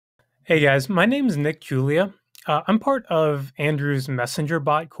Hey guys, my name is Nick Julia. I'm part of Andrew's Messenger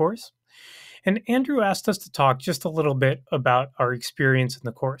Bot course, and Andrew asked us to talk just a little bit about our experience in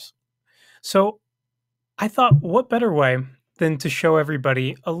the course. So I thought, what better way than to show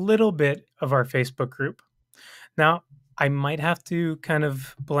everybody a little bit of our Facebook group? Now, I might have to kind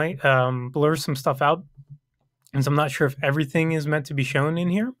of blur some stuff out, and so I'm not sure if everything is meant to be shown in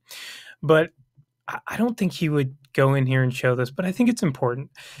here, but I don't think he would go in here and show this, but I think it's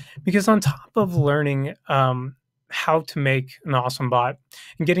important because on top of learning how to make an awesome bot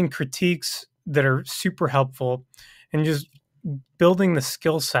and getting critiques that are super helpful and just building the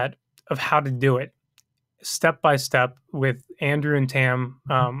skill set of how to do it step by step with Andrew and Tam,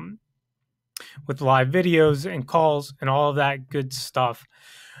 with live videos and calls and all of that good stuff.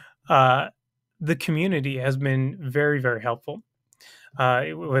 Uh, the community has been very, very helpful.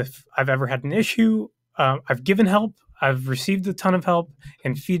 If I've ever had an issue, I've given help. I've received a ton of help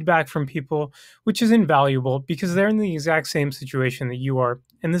and feedback from people, which is invaluable because they're in the exact same situation that you are.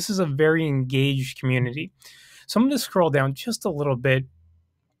 And this is a very engaged community. So I'm going to scroll down just a little bit,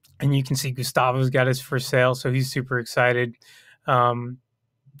 and you can see Gustavo's got his for sale. So he's super excited. Um,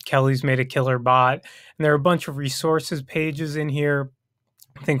 Kelly's made a killer bot. And there are a bunch of resources pages in here.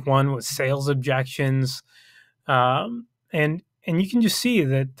 I think one was sales objections. And you can just see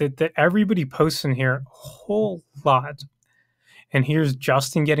that everybody posts in here a whole lot. And here's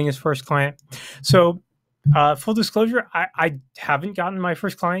Justin getting his first client. So full disclosure, I haven't gotten my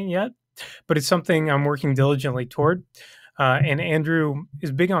first client yet, but it's something I'm working diligently toward. And Andrew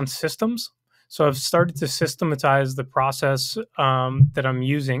is big on systems. So I've started to systematize the process that I'm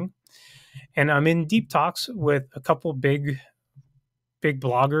using. And I'm in deep talks with a couple big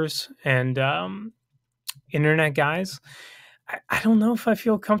bloggers and internet guys. I don't know if I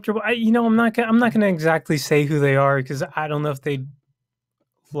feel comfortable. I'm not gonna exactly say who they are because I don't know if they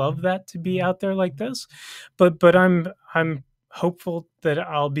love that to be out there like this. But I'm hopeful that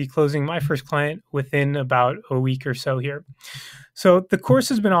I'll be closing my first client within about a week or so here. So the course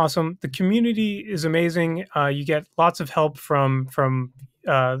has been awesome. The community is amazing. You get lots of help from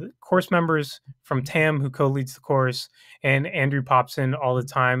course members, from Tam, who co-leads the course, and Andrew pops in all the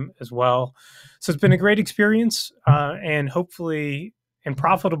time as well. So it's been a great experience, and hopefully and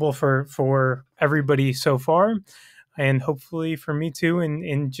profitable for everybody so far, and hopefully for me too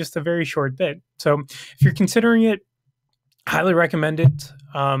in just a very short bit. So if you're considering it, highly recommend it.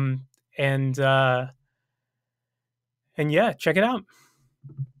 And yeah, check it out.